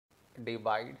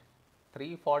divide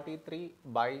 343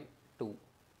 by 2.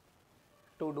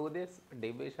 To do this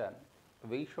division,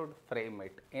 we should frame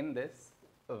it in this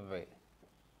way.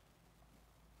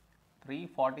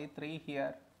 343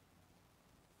 here,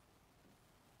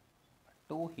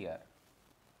 2 here.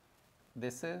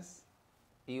 This is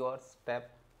your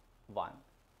step 1.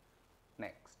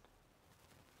 Next,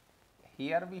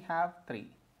 here we have 3,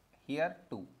 here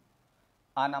 2.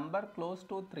 A number close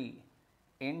to 3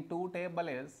 in 2 table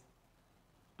is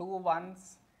 2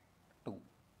 ones 2.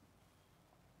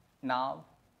 Now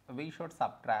we should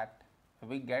subtract,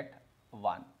 we get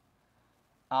 1.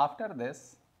 After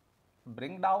this,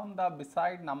 bring down the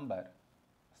beside number,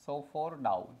 so 4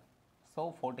 down,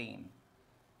 so 14.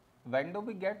 When do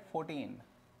we get 14?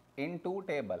 In 2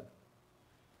 table,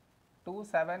 2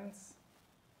 sevens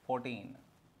 14.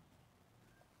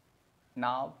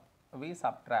 Now we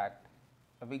subtract,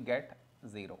 we get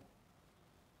 0.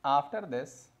 After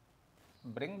this,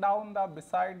 bring down the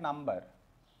beside number,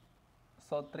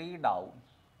 so 3 down,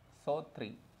 so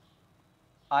 3.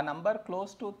 A number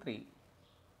close to 3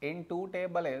 in 2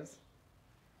 table is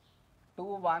 2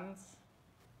 ones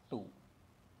 2.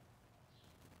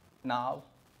 Now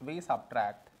we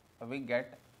subtract, we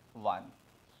get 1.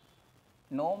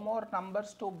 No more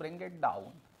numbers to bring it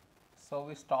down, so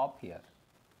we stop here.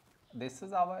 This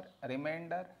is our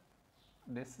remainder,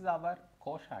 this is our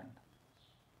quotient.